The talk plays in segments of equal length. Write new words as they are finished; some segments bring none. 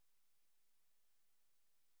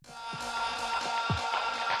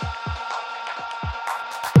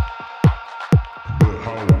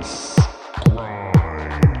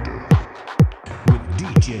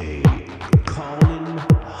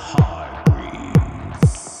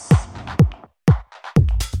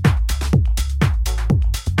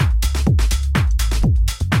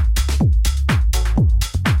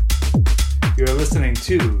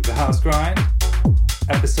House Grind,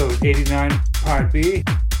 episode 89, part B,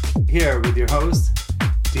 here with your host,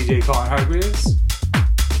 DJ Colin Hargreaves.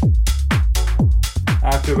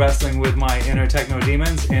 After wrestling with my inner techno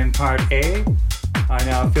demons in part A, I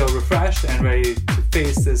now feel refreshed and ready to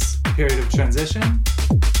face this period of transition.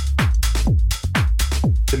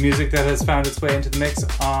 The music that has found its way into the mix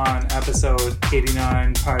on episode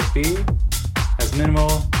 89, part B, has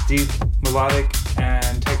minimal, deep, melodic,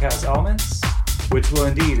 and tech house elements, which will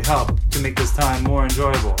indeed help to make this time more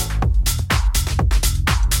enjoyable.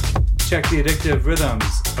 Check the addictive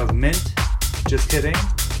rhythms of Mint, Just Kidding,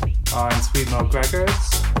 on Sweet Milk Records.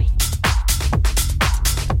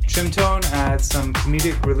 Trimtone adds some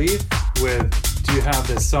comedic relief with Do You Have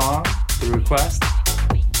This Song, The Request,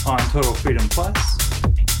 on Total Freedom Plus.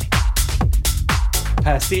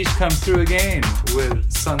 Pastiche comes through again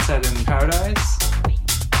with Sunset in Paradise.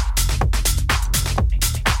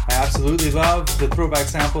 I absolutely love the throwback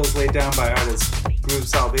samples laid down by artists Groove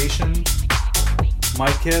Salvation,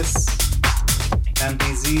 Mike Kiss,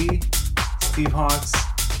 MDZ, Steve Hawks,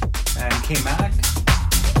 and K-Mac.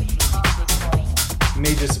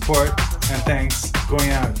 Major support and thanks going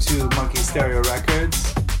out to Monkey Stereo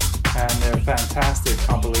Records and their fantastic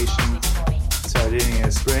compilation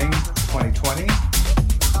Sardinia Spring 2020.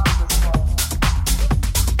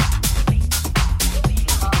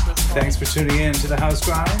 Thanks for tuning in to the House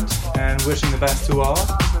Grind and wishing the best to all.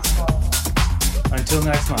 Until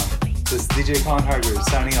next month, this is DJ Colin Hargreaves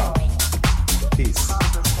signing off. Peace.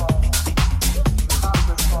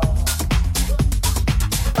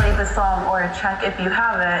 Play the song or a track if you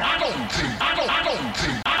have it. I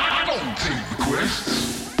don't take requests.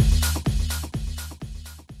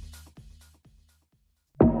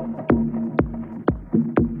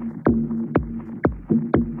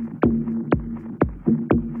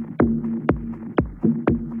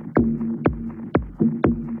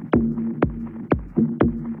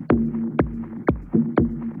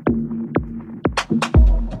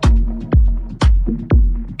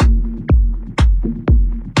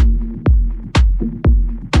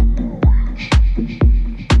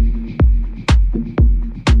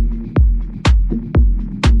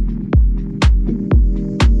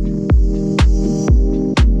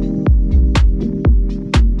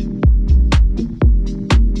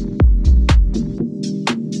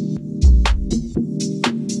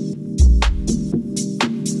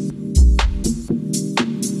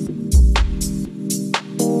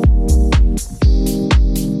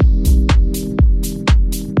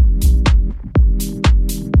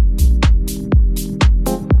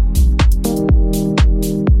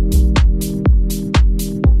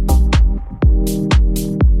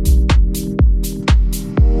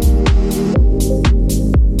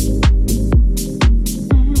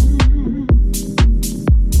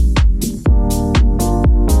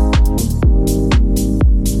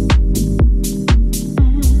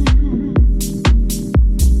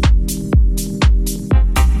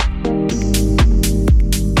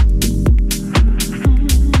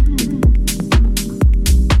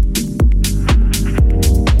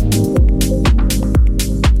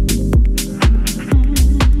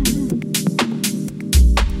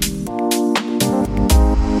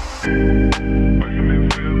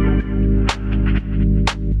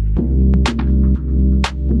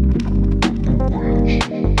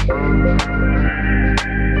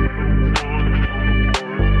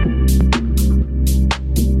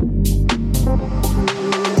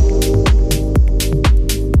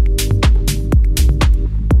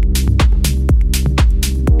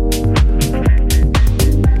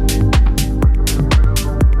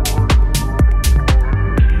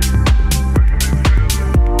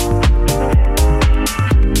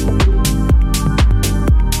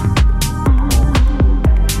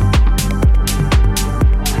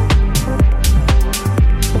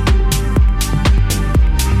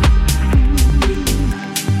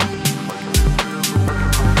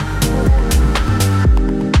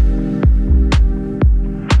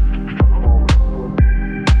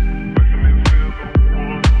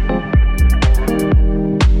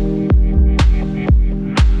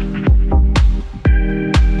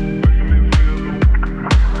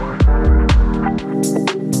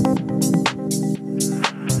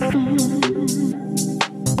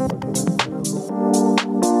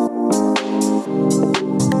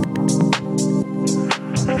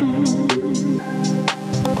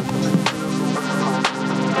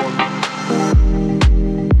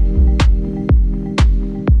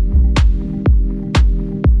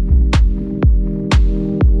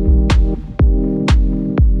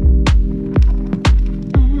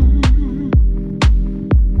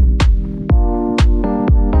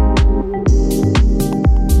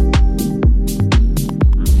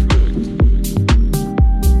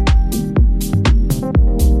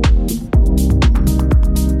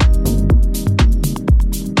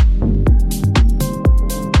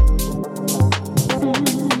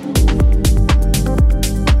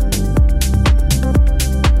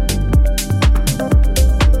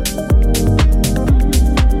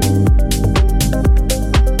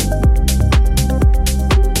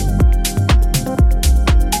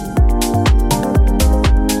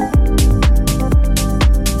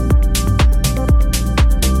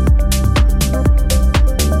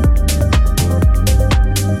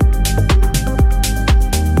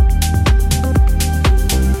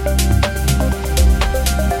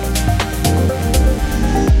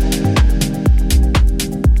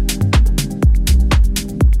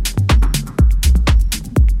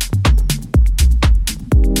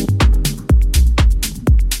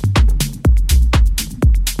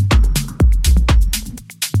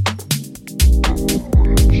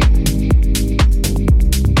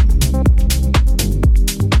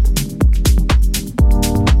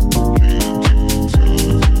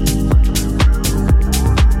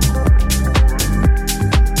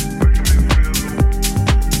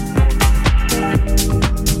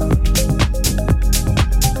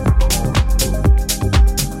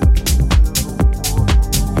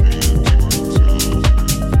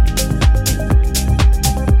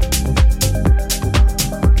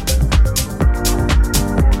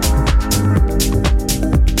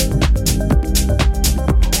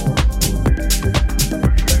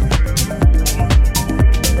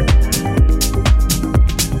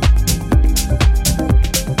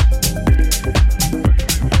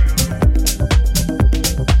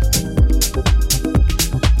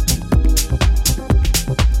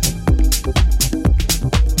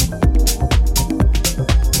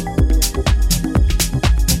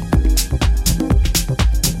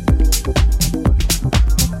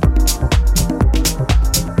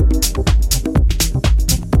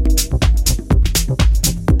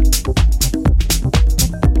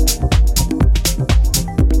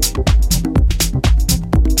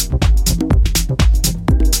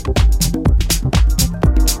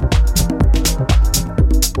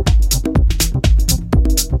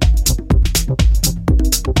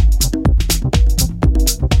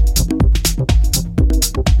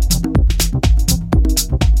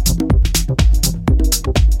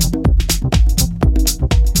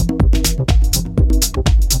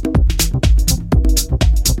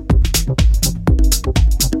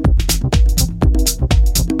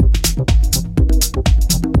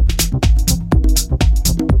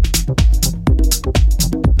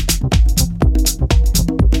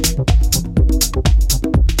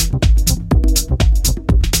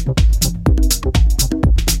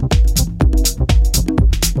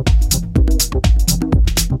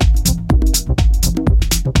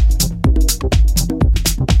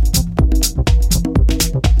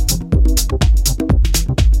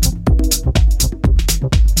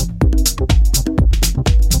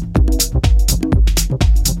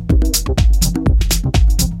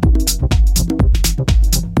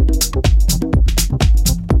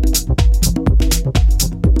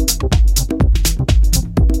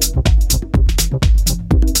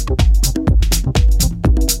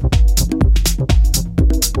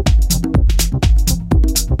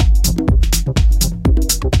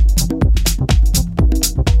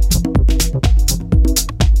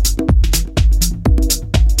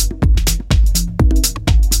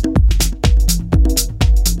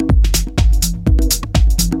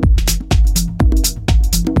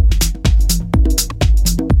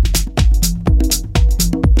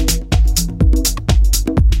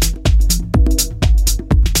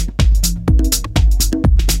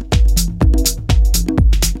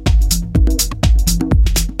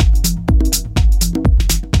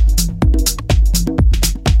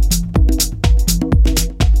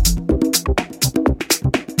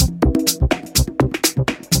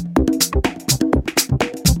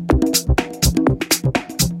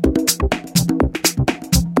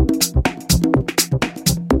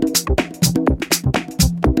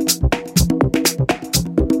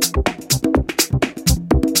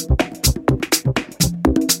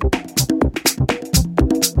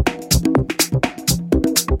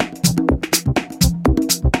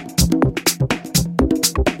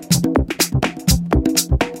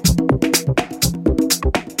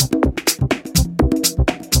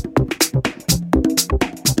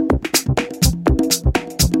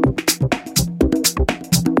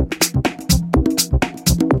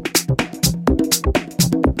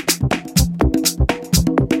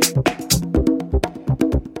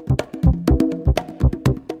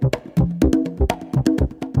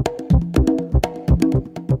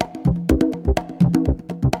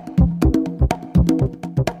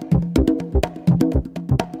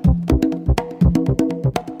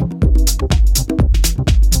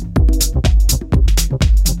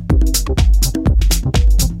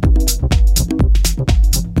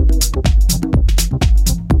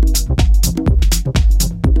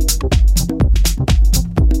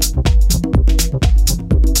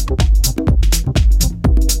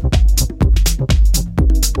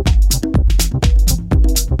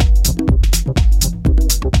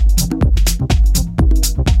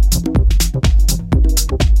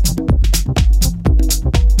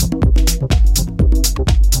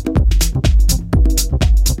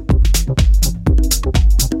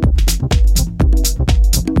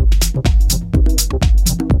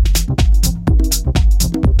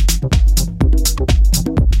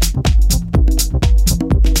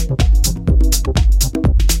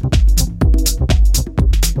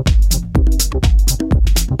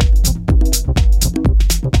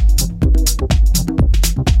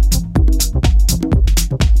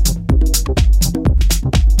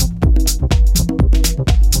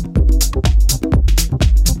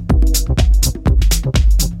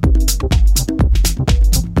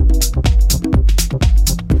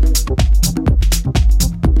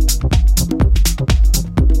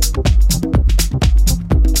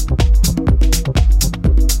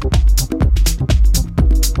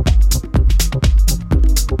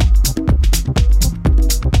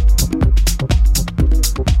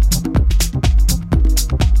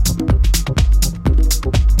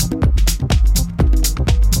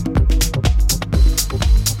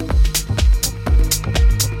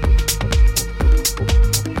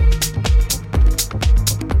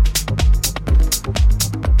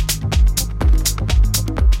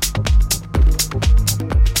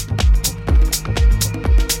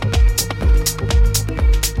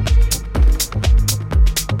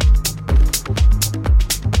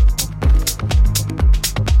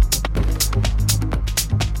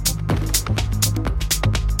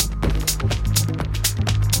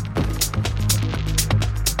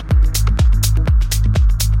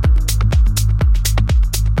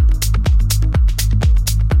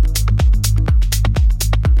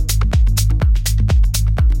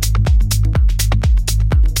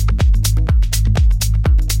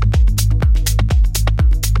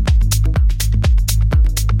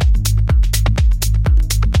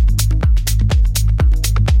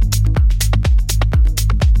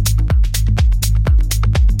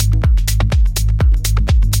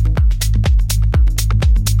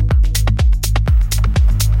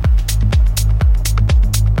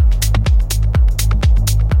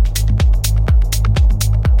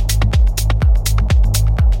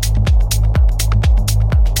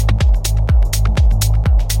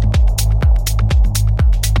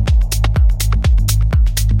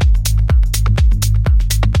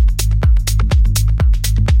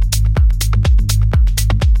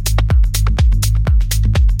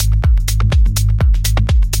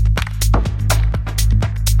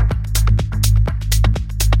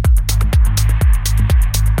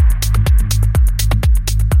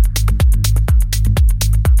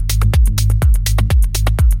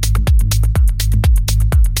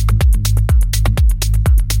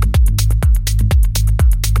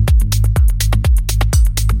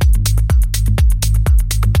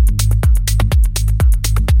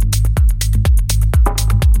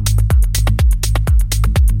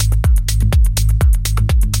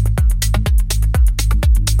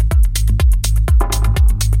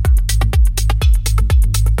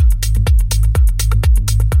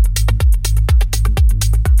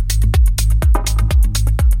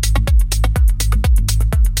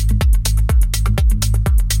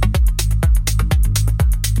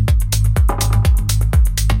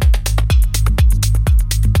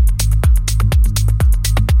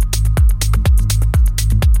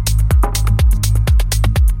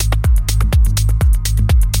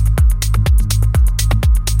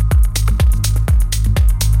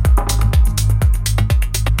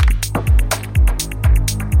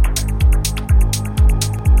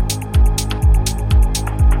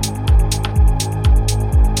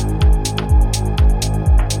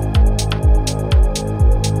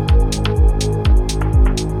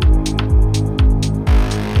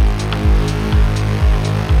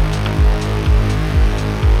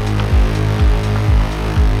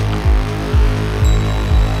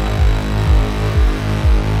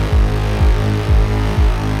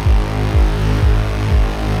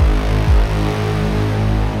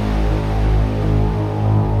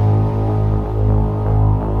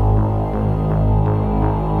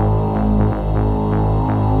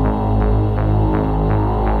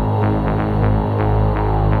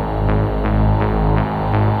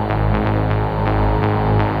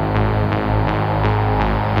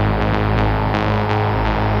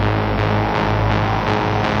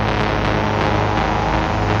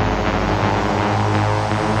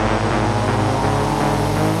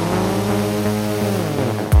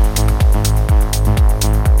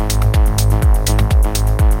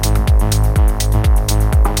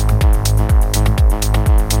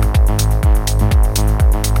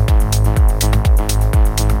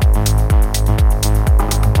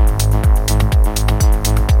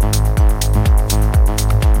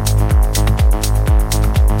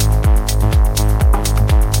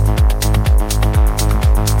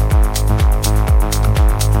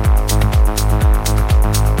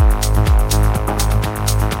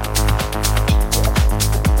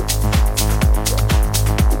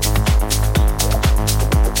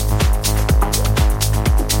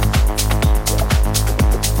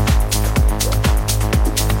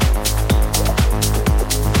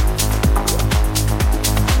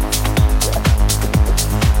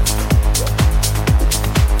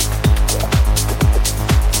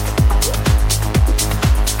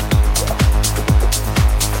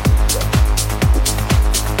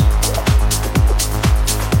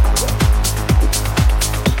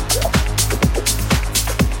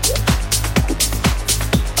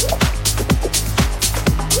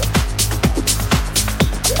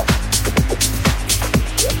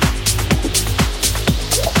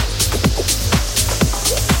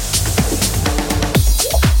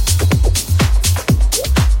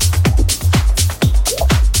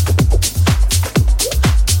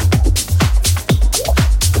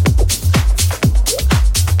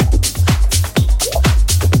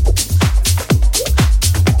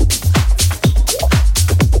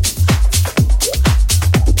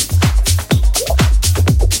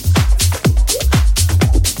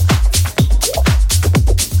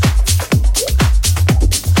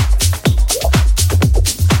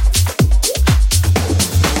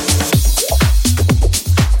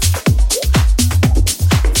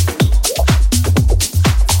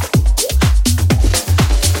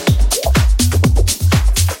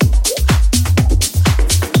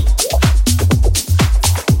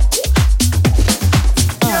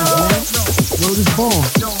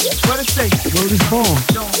 bomb.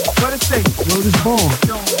 What it say? Word is bomb.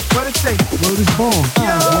 What it say? Word is bomb.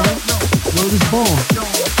 Word is bomb.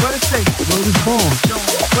 What it say? Word is bomb.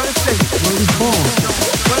 What it say? Word is bomb.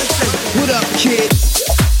 What it say? What up, kid?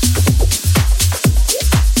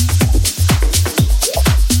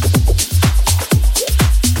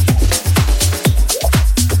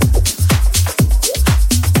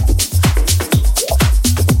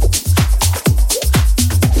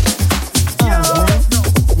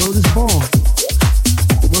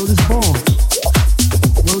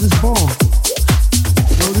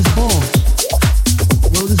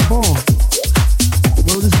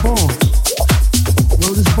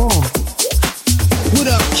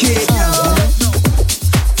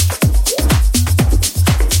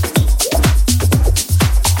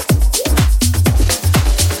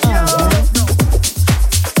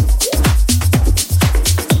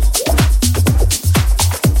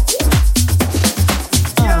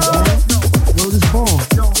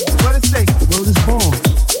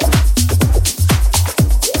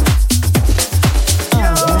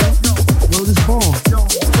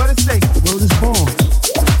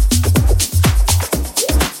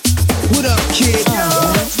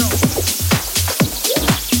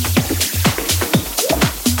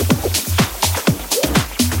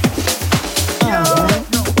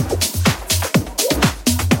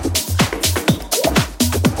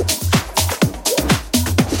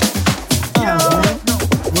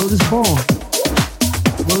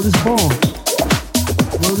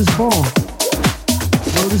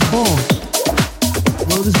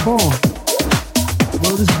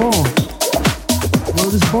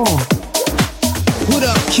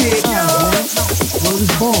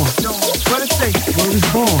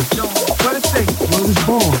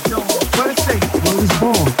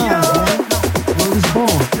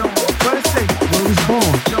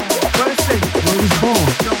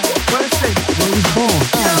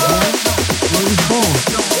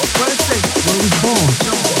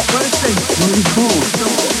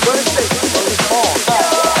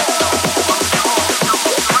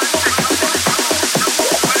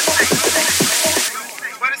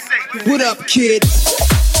 What up, kid?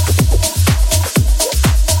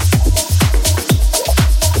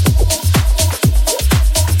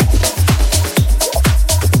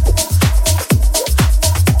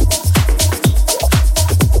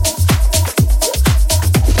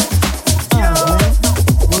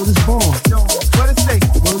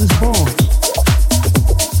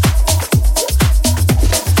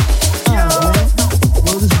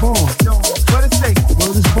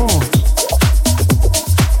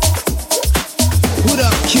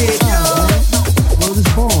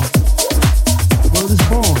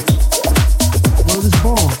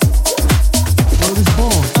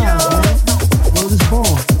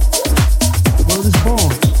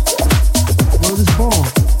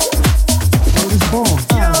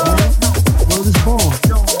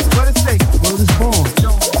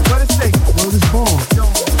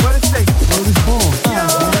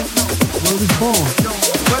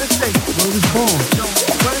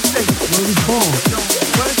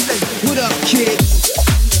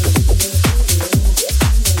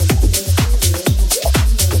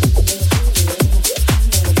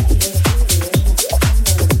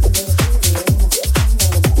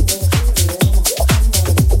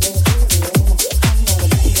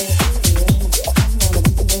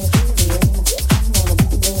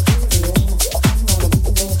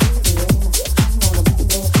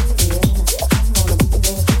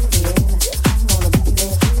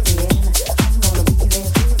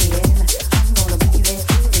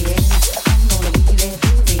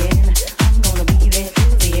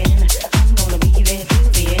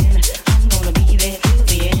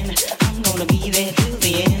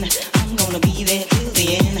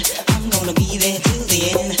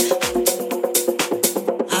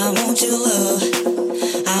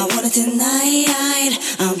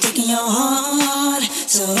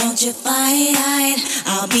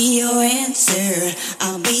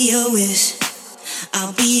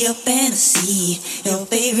 Your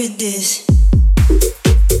favorite dish.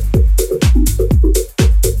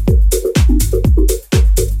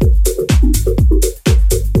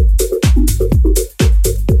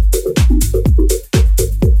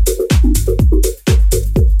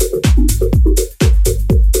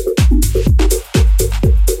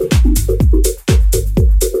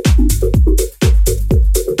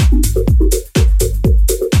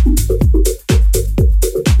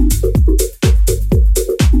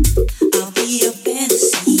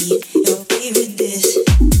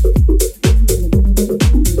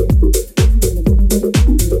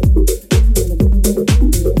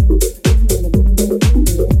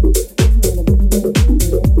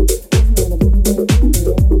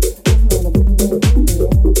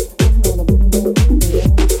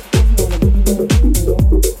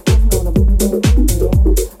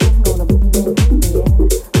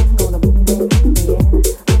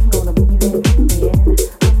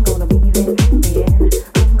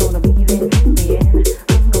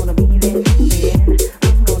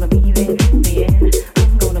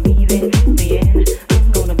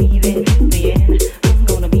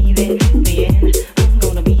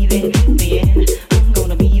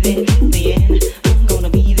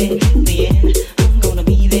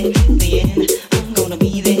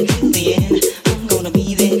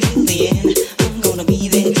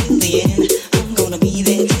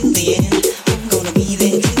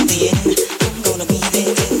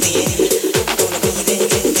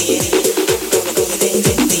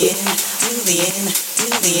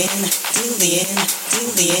 I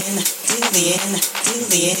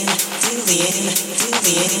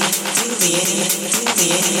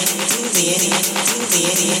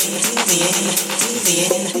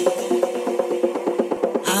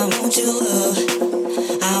want your love,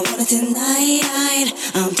 I want it tonight.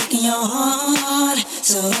 I'm taking your heart,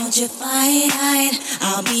 so don't you fight.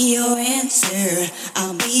 I'll be your answer,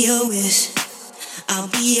 I'll be your wish, I'll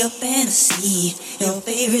be your fantasy, your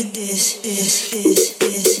favorite dish.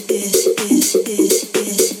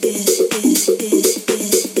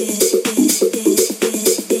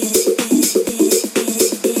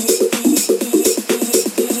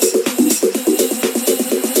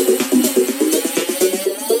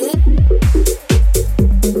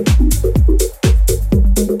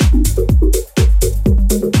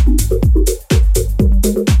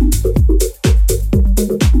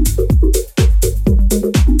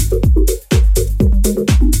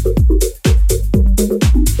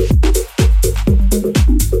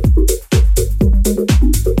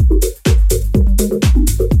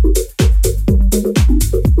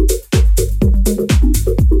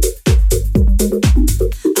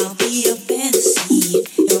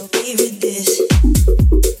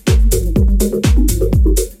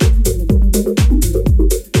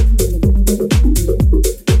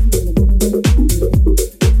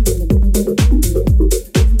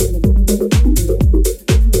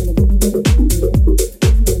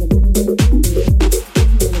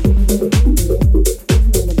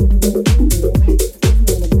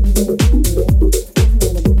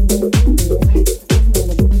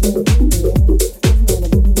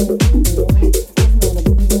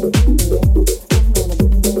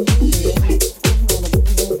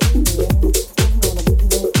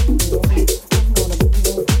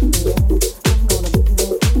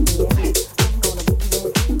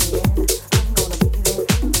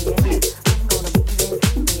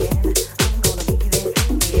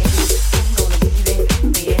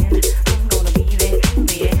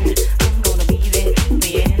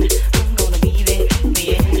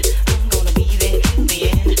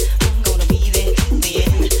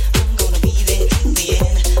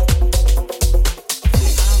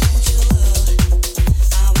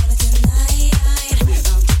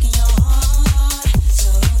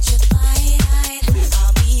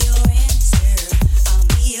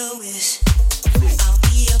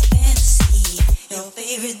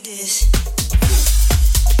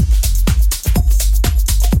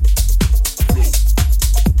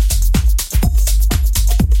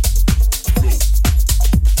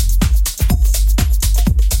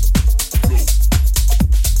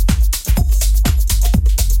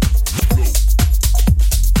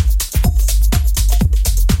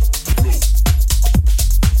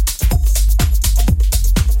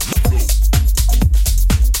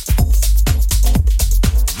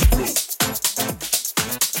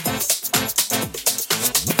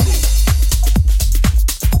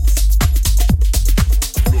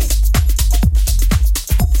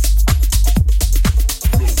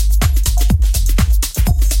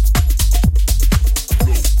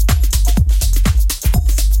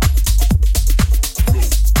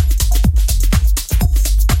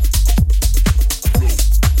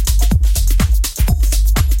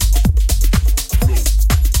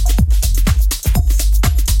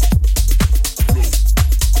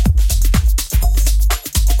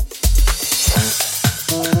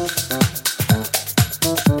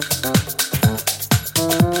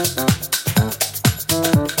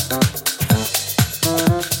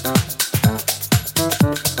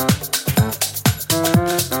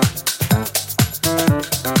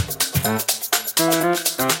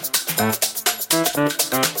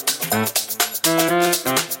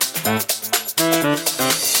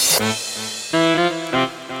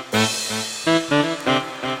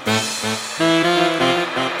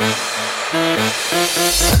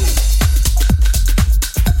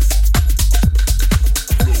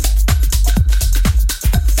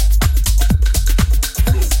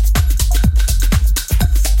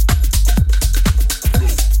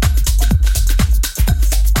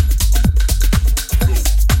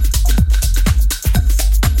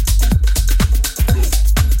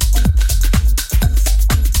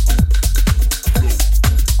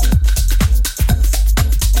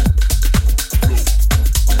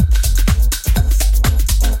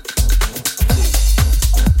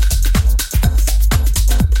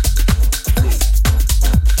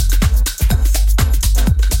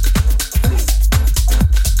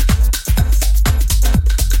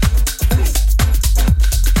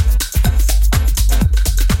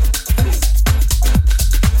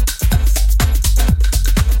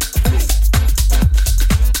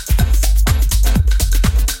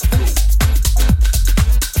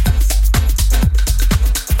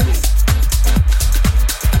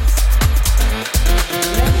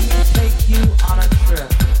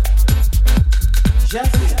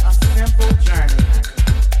 simple journey.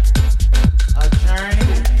 A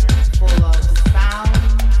journey full of sound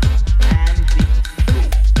and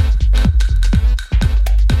beat.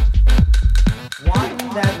 One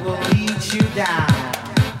that will lead you down,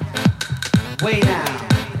 way down,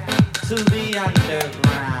 to the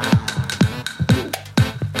underground.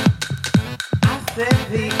 I said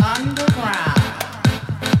the underground,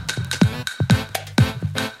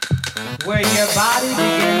 where your body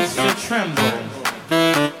begins to tremble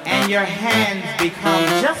and your hands become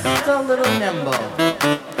just a little nimble.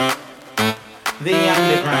 The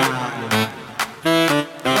underground,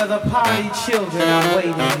 where the party children are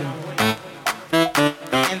waiting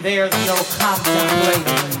and there's no contemplating.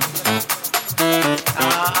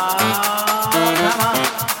 Come on,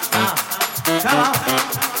 come on.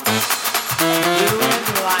 Do it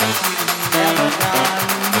like you've never done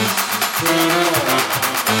before.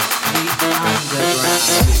 The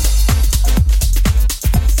underground.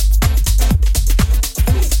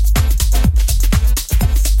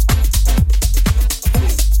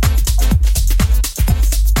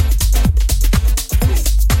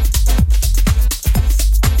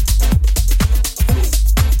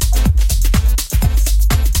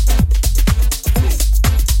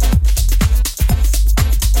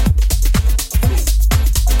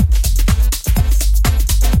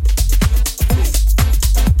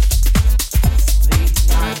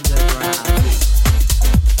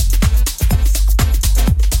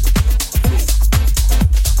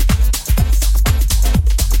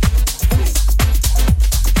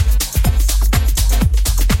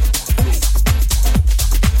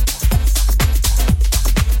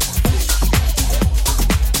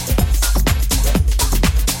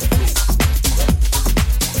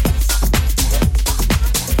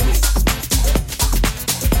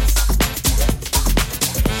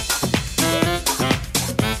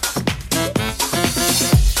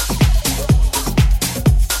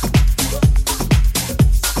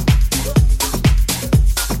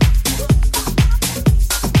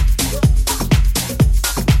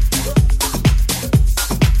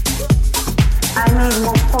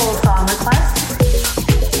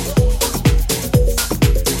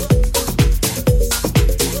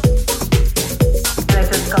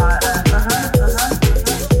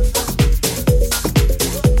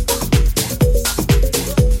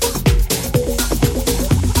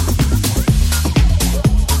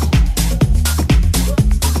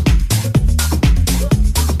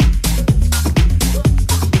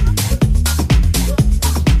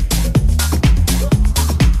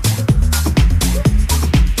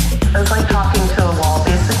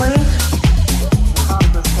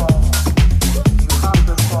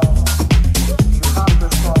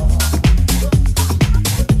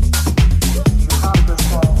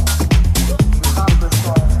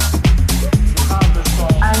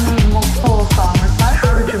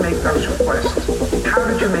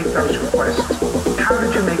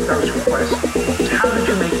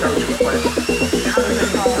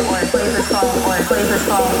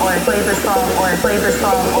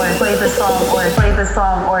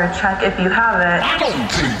 Check if you have it. I don't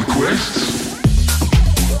take requests.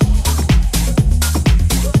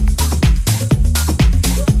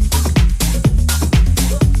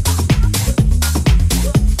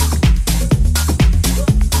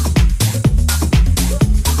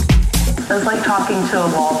 It's like talking to a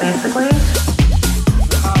wall, basically.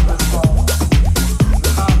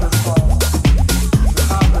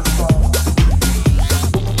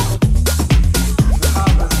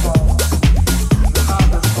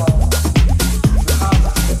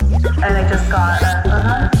 And I just got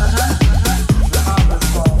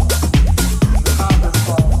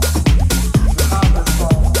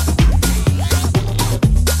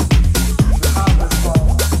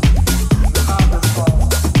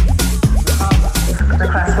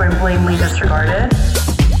requests were blatantly disregarded.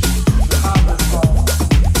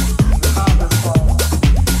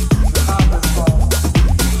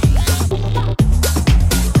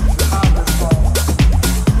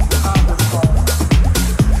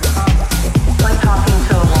 Like talking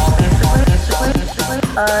to a wall, basically.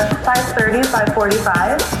 5:30,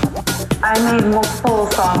 5:45. I made multiple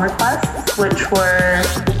song requests, which were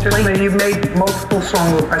like you made multiple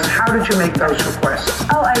song requests. How did you make those requests?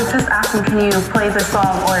 Oh, I was just asking, can you play the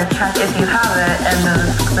song or check if you have it? And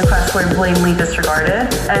the requests were blatantly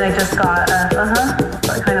disregarded. And I just got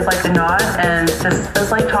kind of like a nod, and just it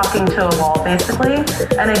was like talking to a wall, basically.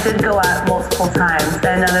 And I did go out multiple times,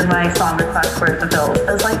 and none of my song requests were fulfilled.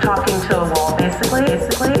 It was like talking to a wall, basically.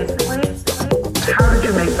 How did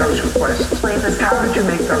you make those requests? Play this. How did you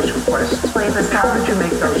make those requests? Play this. How did you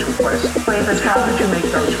make those requests? Play this. How did you make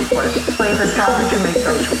those requests? Play this. How did you make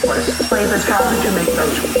those requests? Play this. How did you make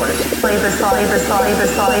those requests? Play this song. Play this song. Play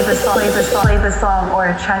this song. Play this song. Play this song. Play this song,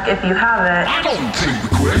 or check if you have it. I don't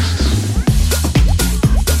take requests.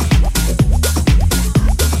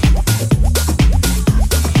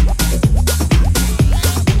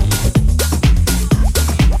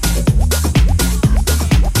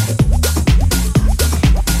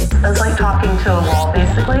 It's like talking to a wall,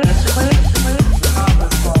 basically.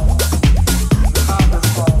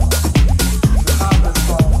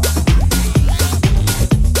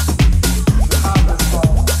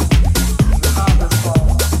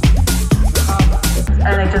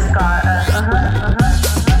 And I just got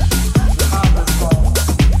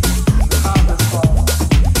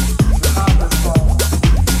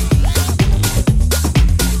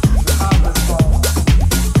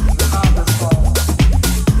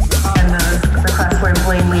and the requests were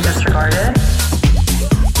blatantly disregarded.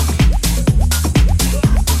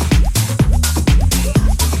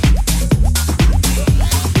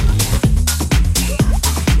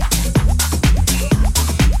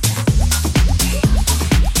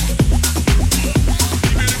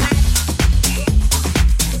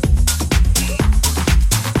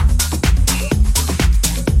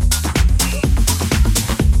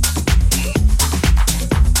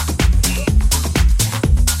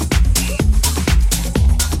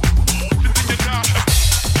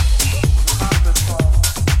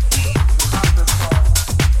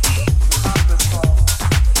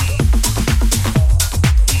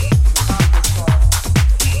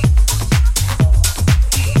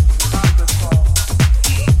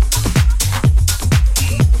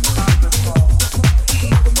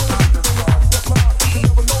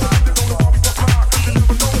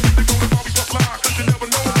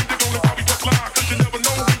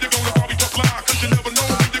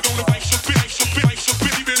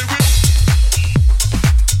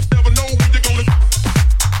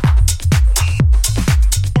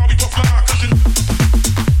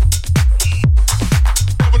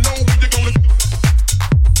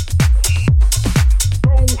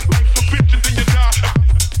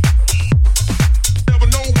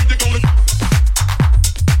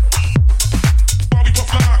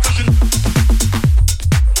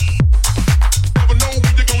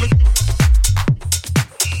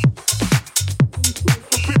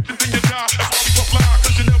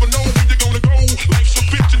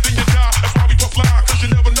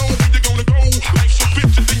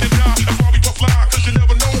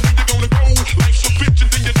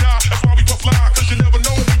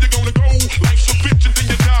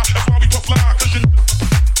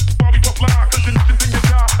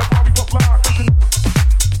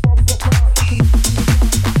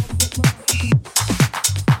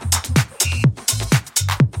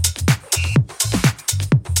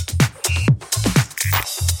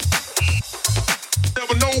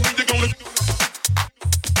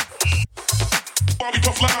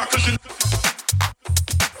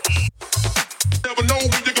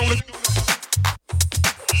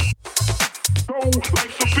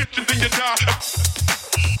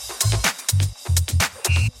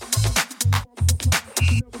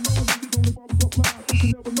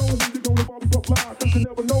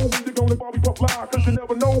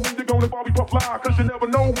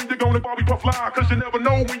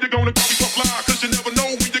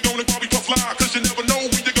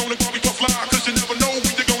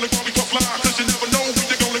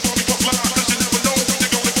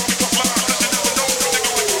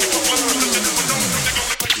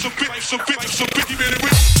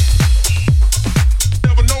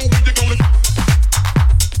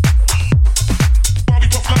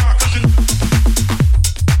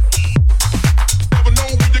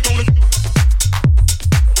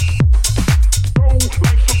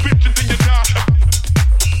 Bitches in your die.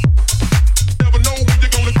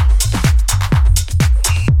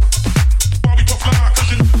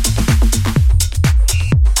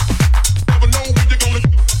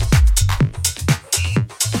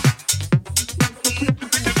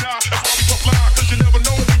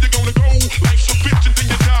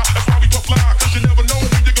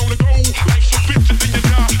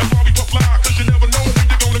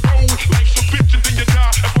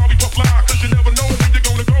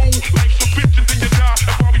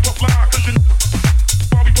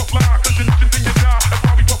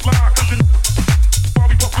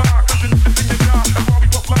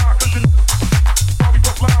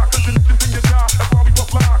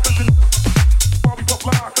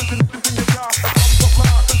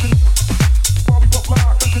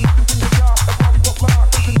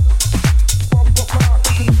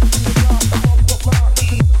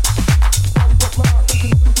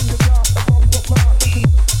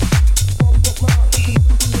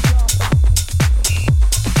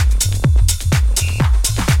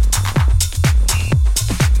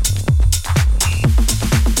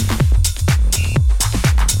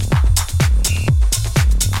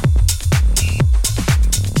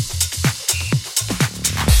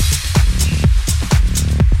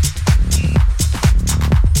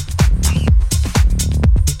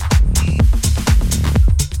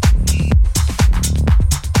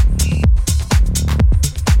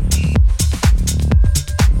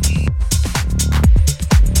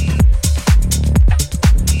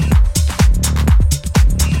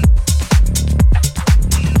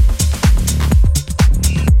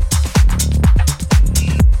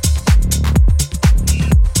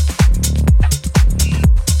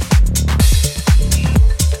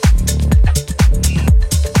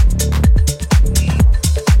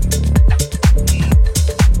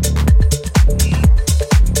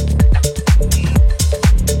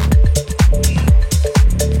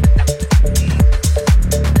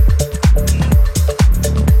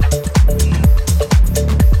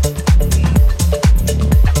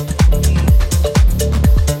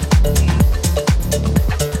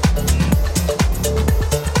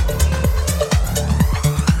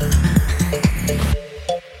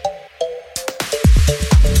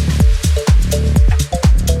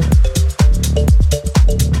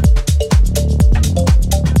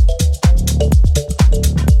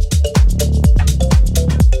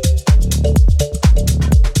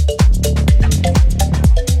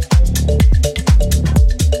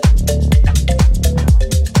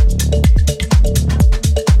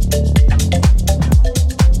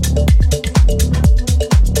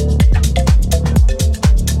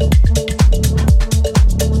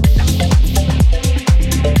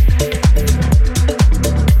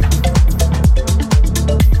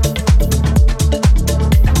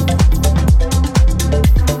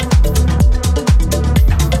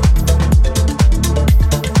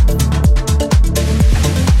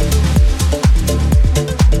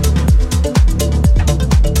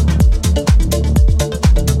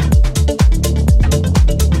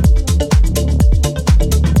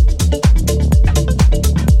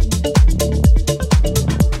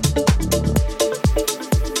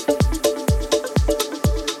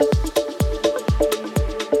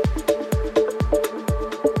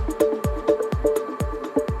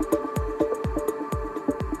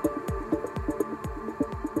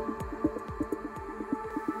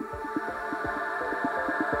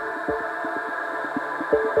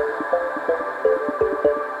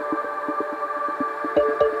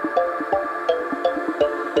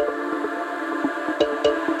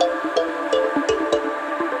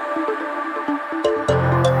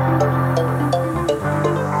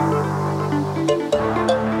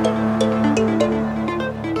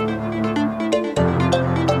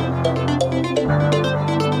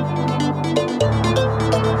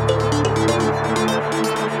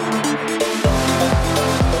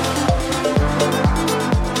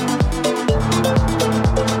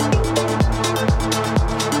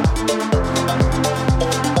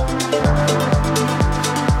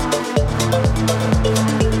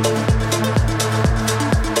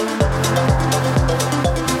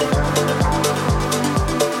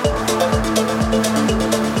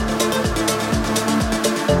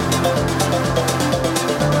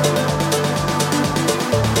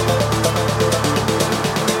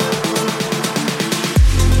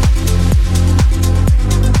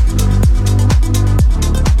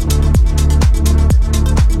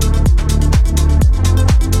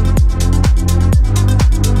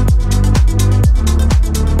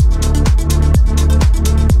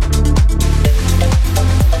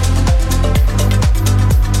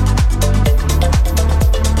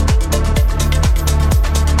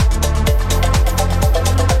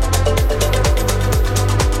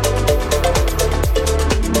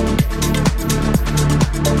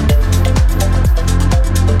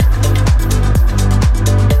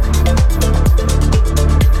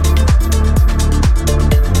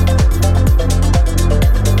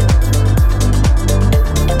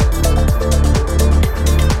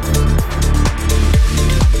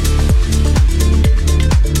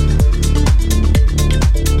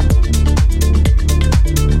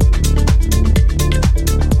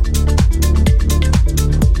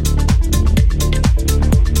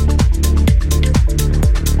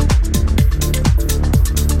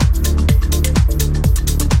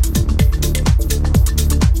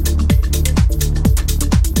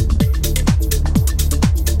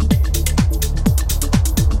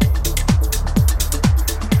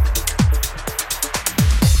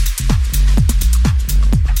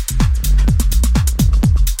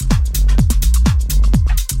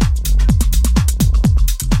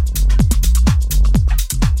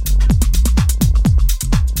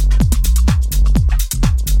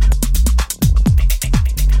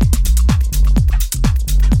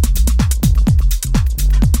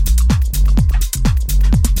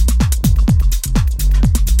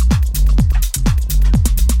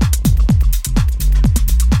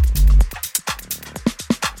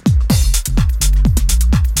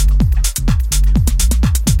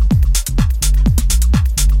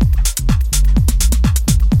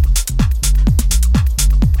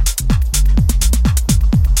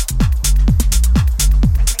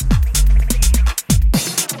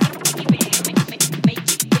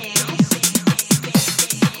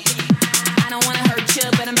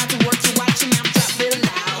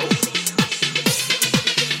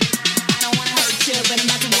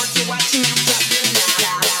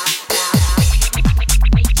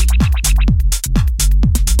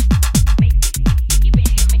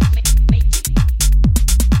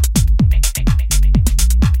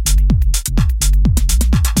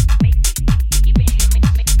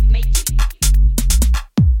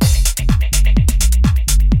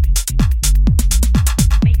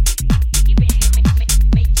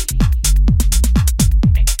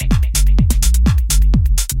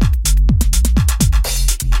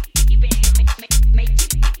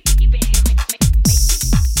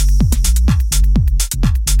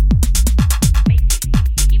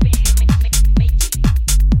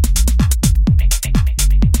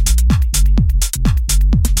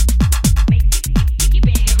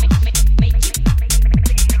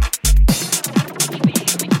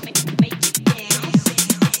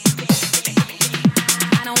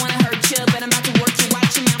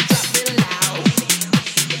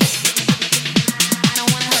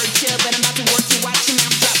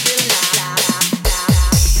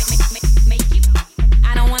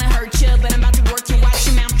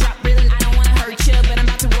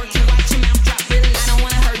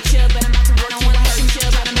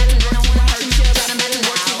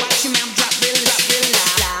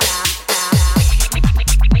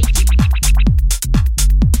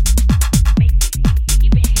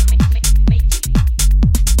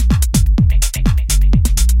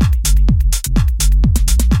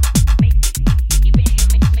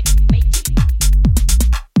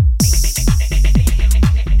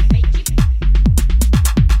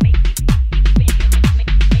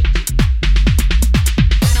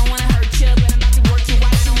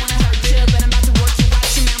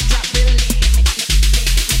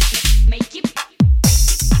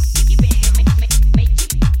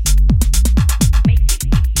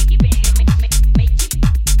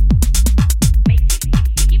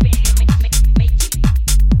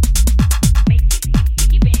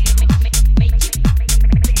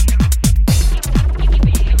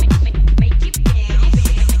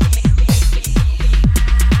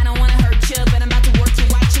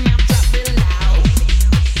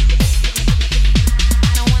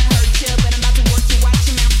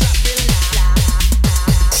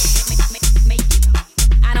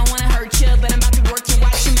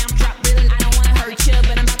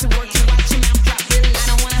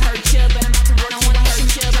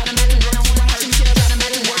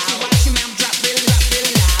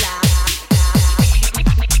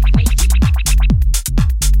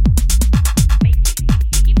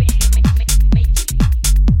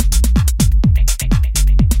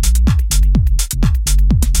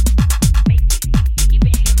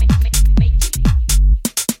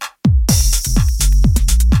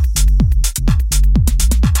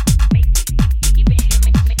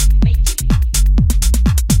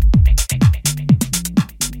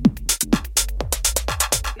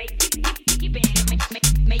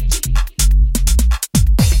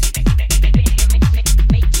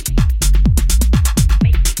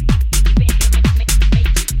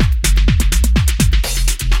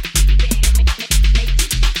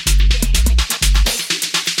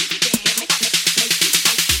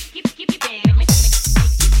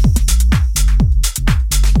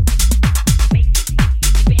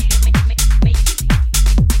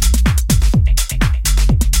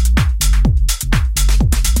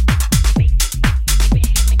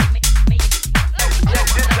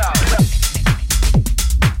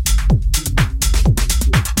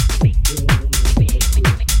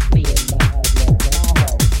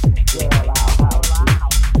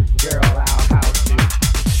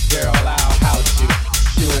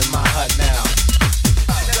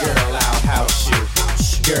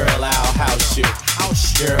 house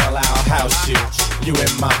you. Girl, I'll house you. You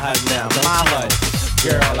in my hut now, my hut.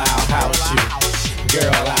 Girl, I'll house you.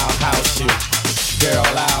 Girl, I'll house you. Girl,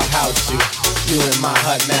 I'll house you. You in my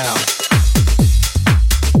hut now.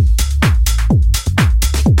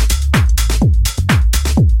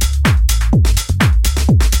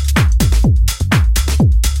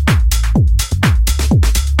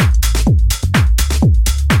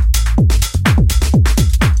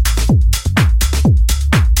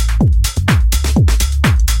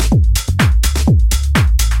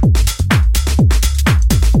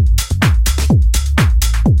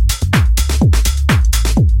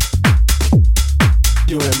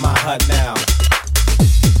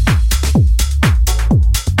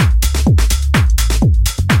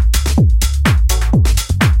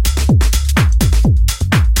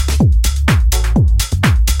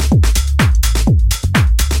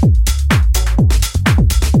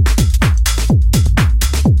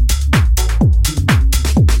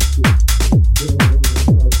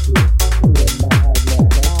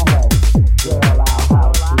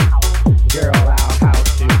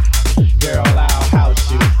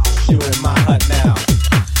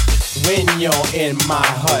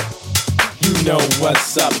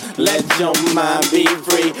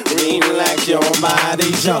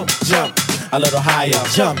 A little higher,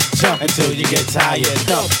 jump, jump until you get tired.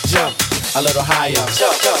 Jump, jump, a little higher,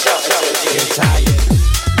 jump, jump, jump until you get tired.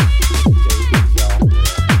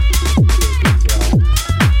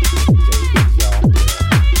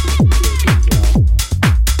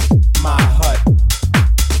 My hut.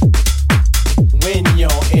 When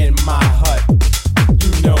you're in my hut,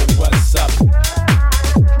 you know what's up.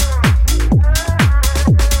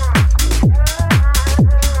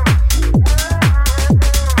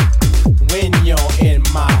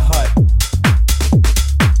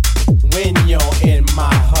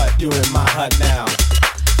 You in my hut now.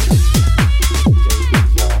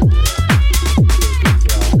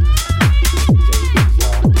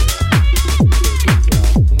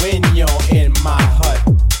 When you're in my hut.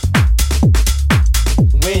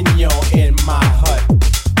 When you're in my hut.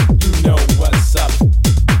 You know what's up.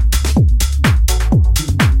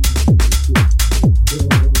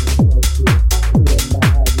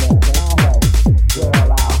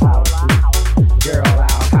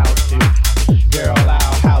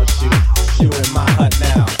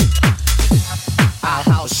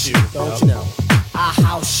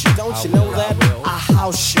 Don't you know that? I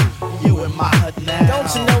house you. You in my hut now.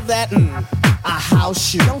 Don't you know that? I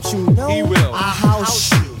house you. Don't you know? He will. I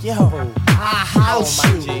house you. Yo, I house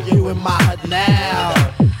you. You in my hut now.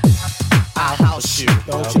 I house you.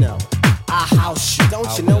 Don't you know? I house you.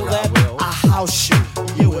 Don't you know that? I house you.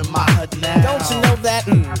 You in my hut now. Don't you know that?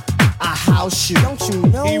 I house you. Don't you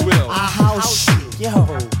know? He will. I house you. Yo,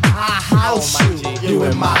 I house you. You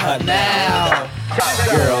in my hut now.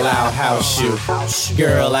 Girl, I'll house you.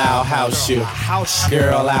 Girl, I'll house you.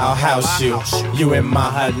 Girl, I'll house you. You in my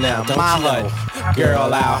hut now, my hut.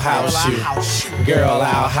 Girl, I'll house you. Girl,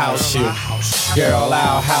 I'll house you. Girl,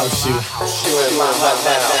 I'll house you. You in my hut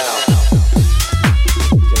now.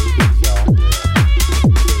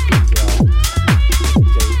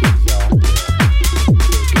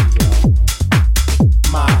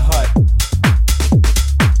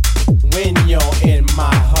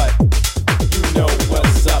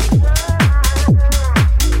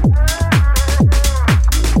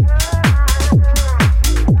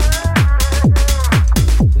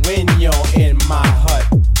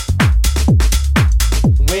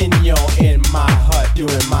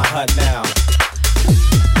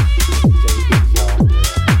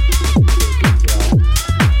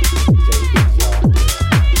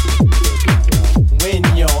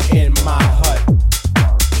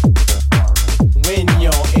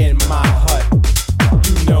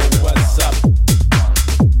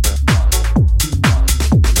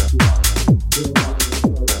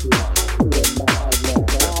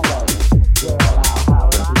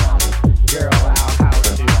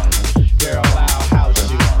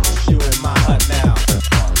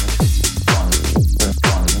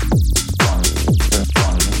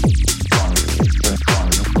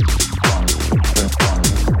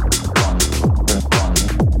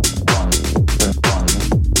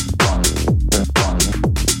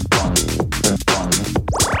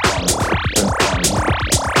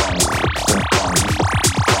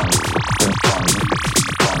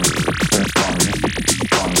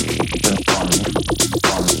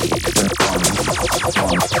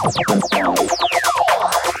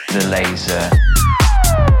 The laser.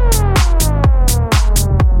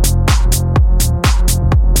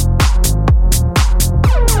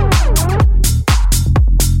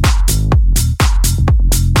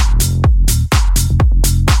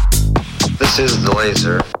 This is the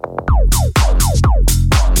laser.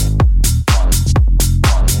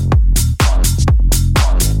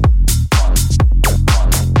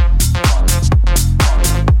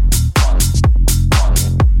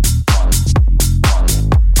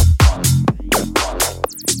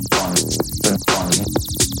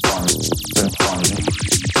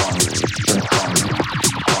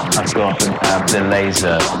 I've got the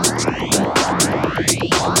laser.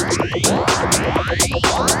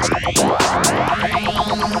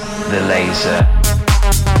 The laser.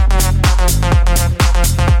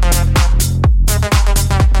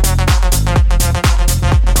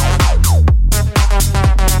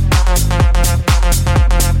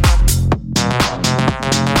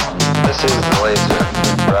 This is the laser,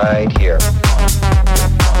 right here.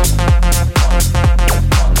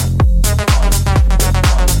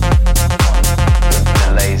 The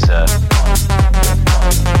laser.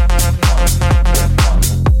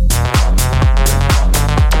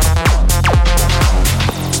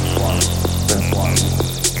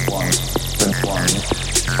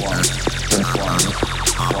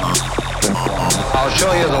 I'll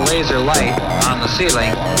show you the laser light on the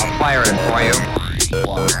ceiling. I'll fire it for you.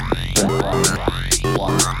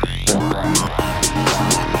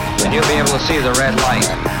 And you'll be able to see the red light.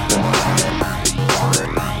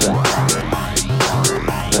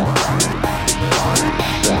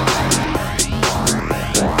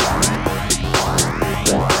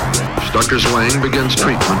 Dr. Zwang begins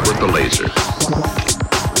treatment with the laser.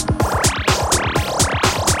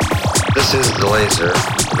 This is the laser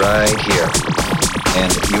right here.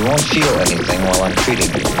 And you won't feel anything while I'm treating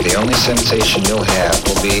you. The only sensation you'll have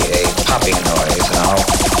will be a popping noise, and I'll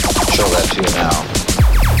show that to you now.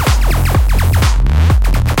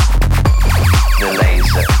 The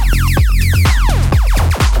laser.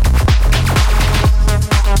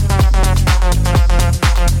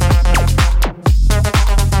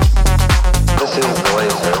 This is the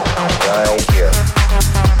laser right here.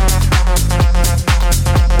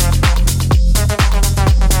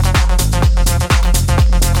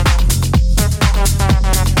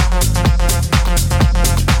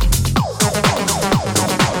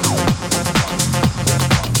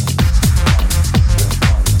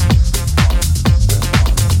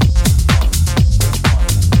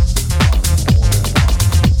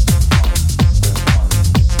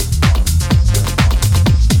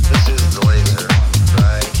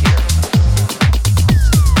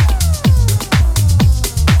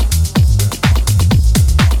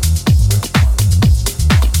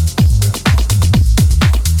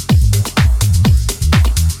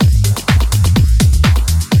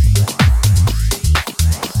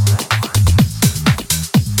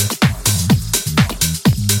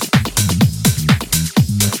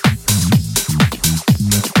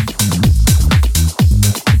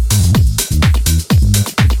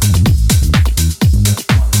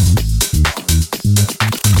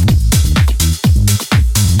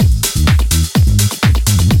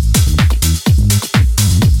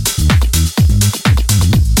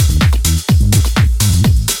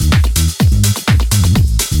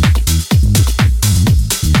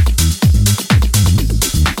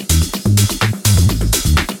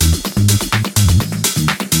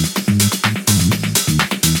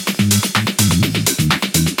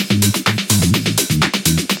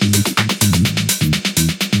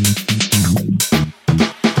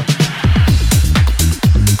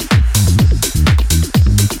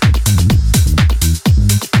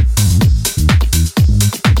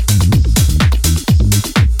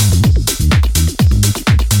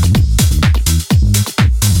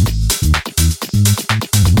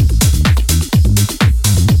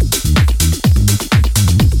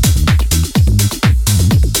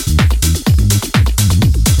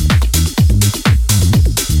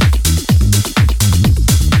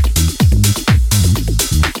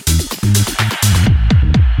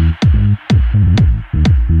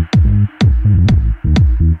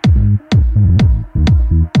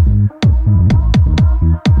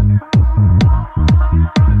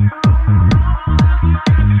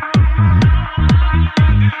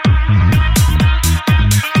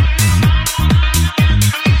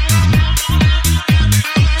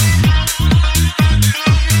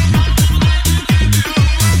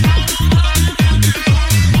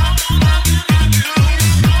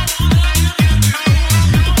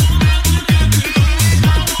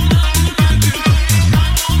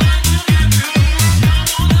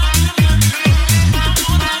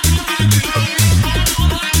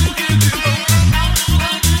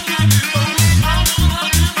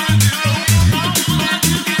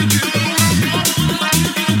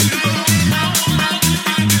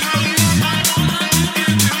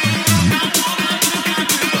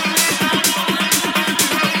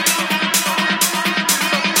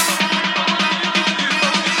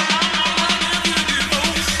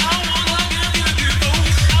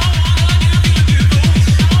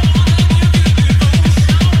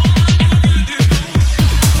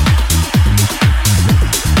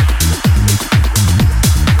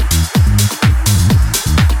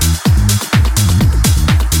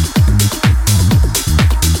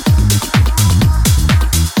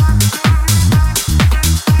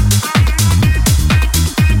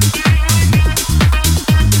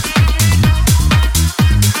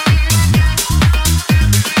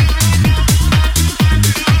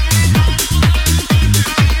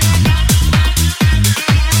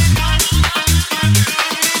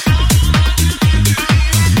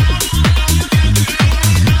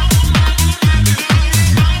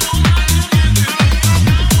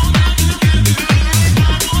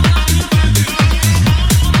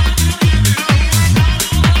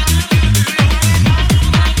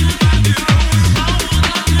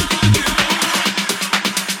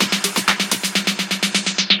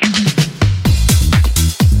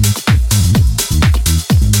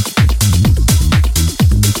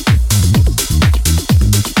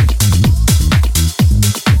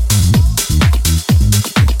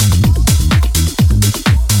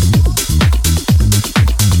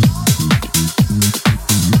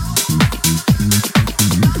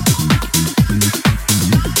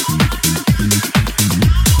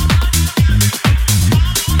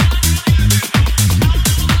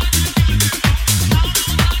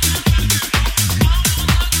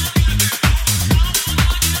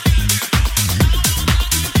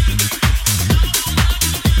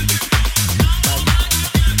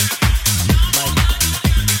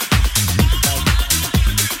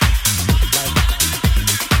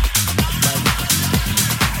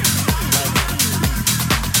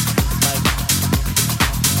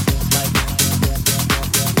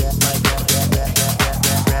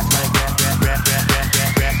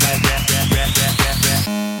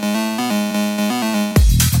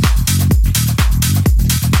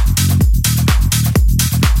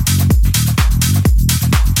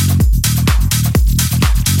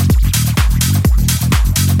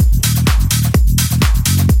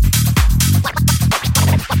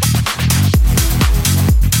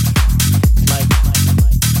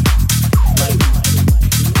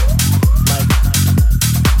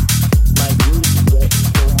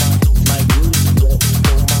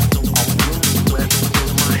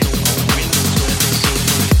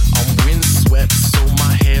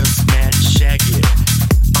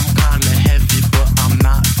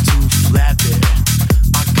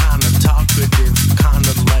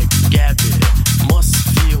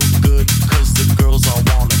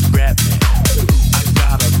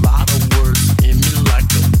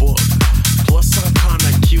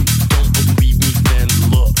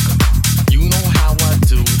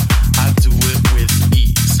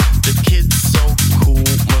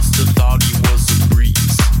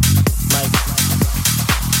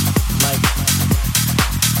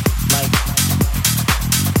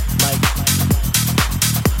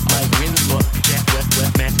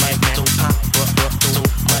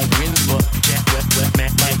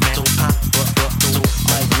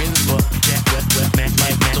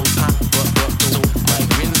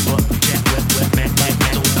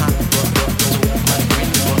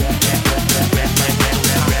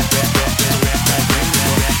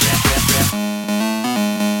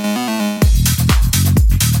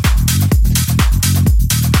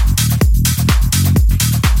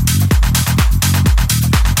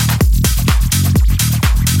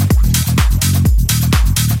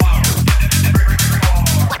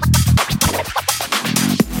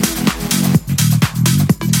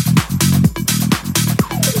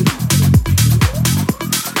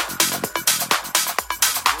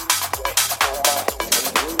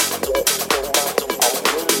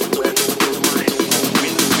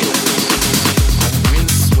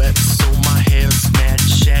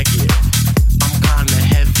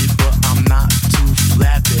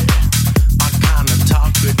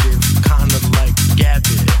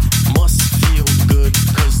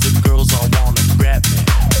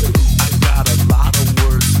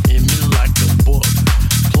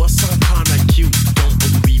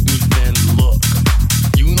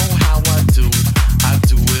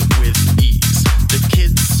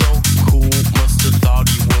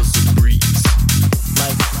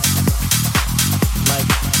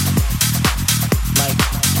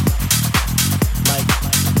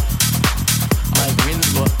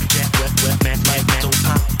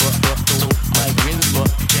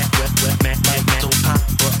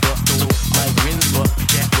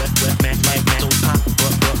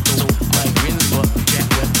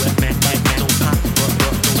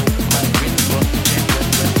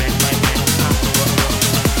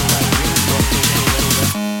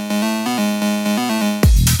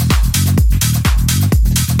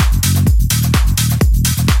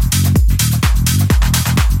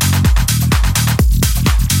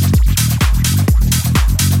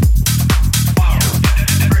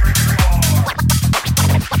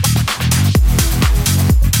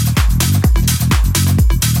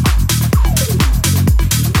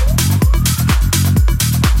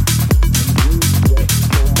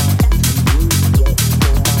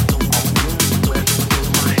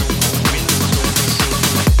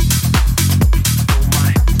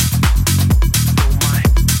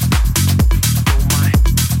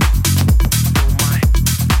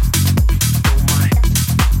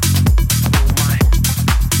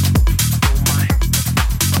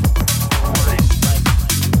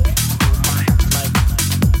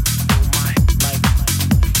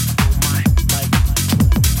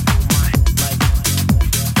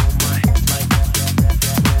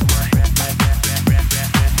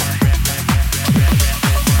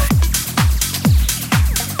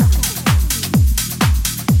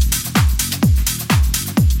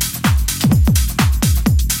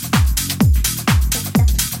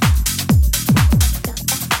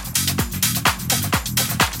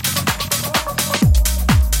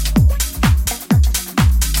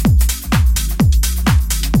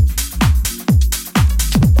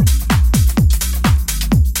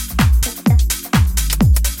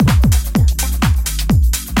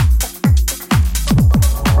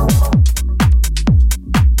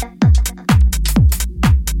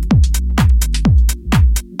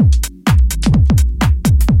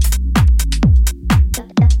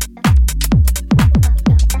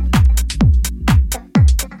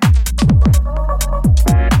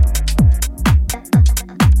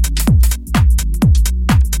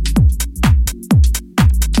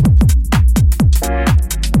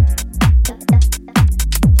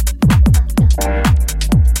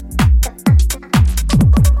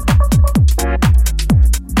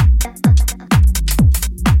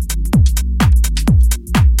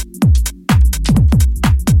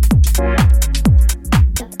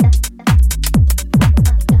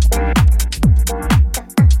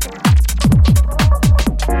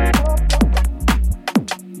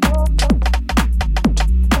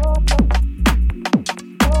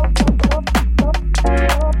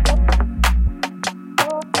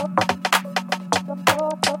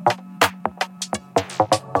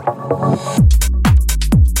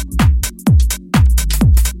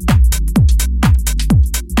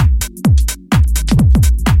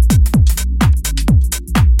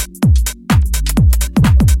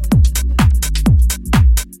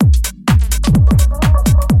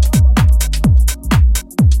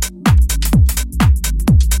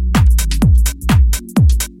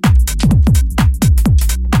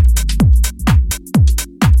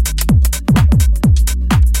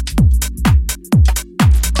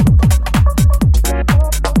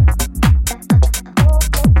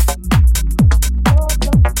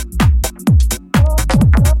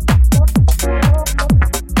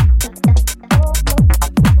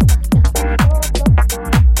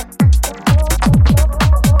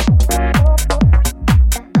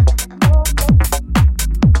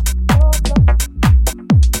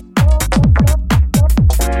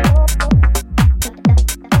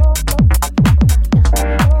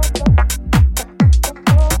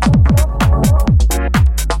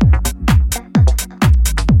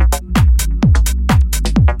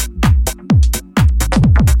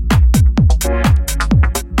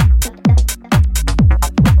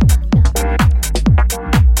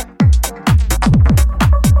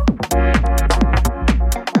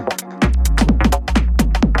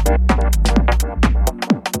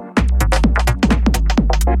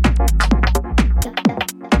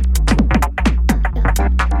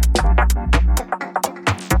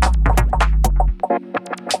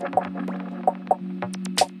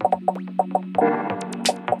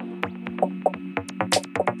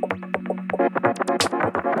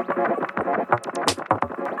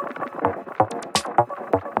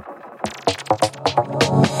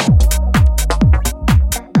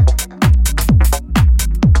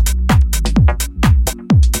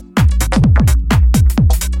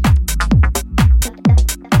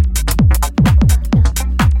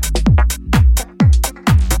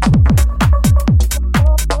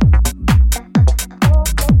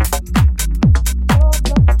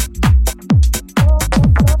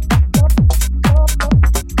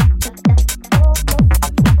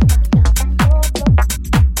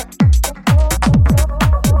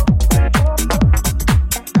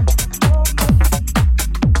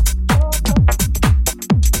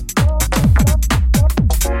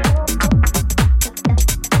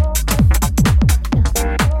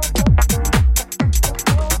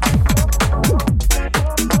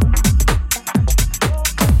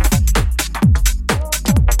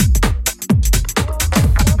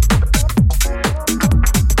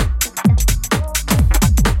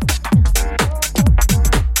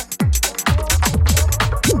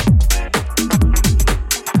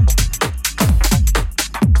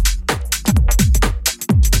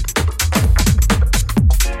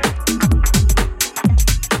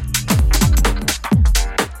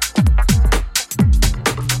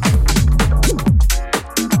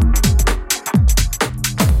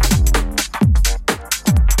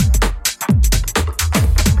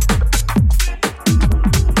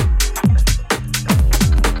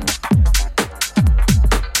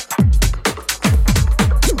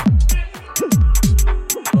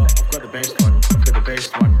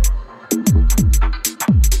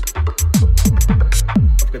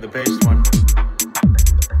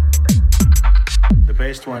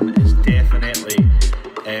 first one is definitely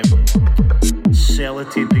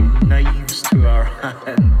sellotaping knives to our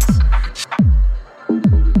hands.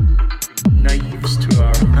 Knives to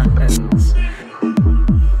our hands.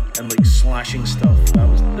 And like slashing stuff.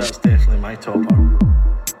 That's definitely my topper.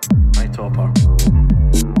 My topper.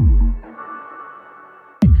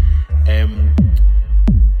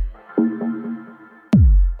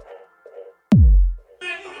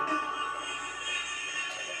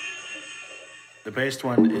 The best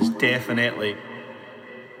one is definitely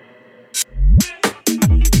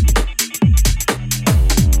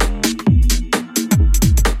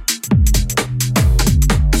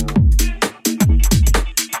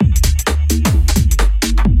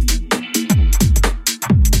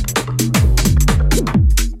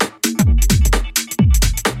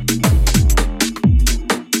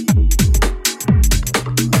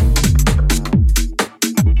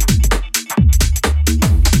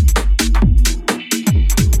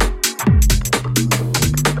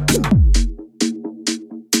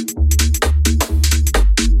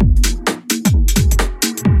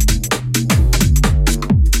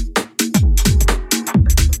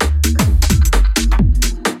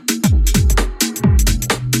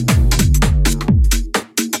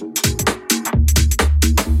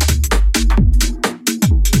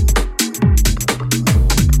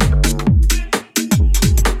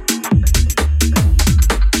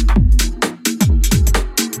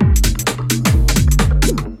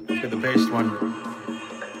best one.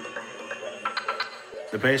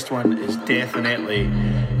 The best one is definitely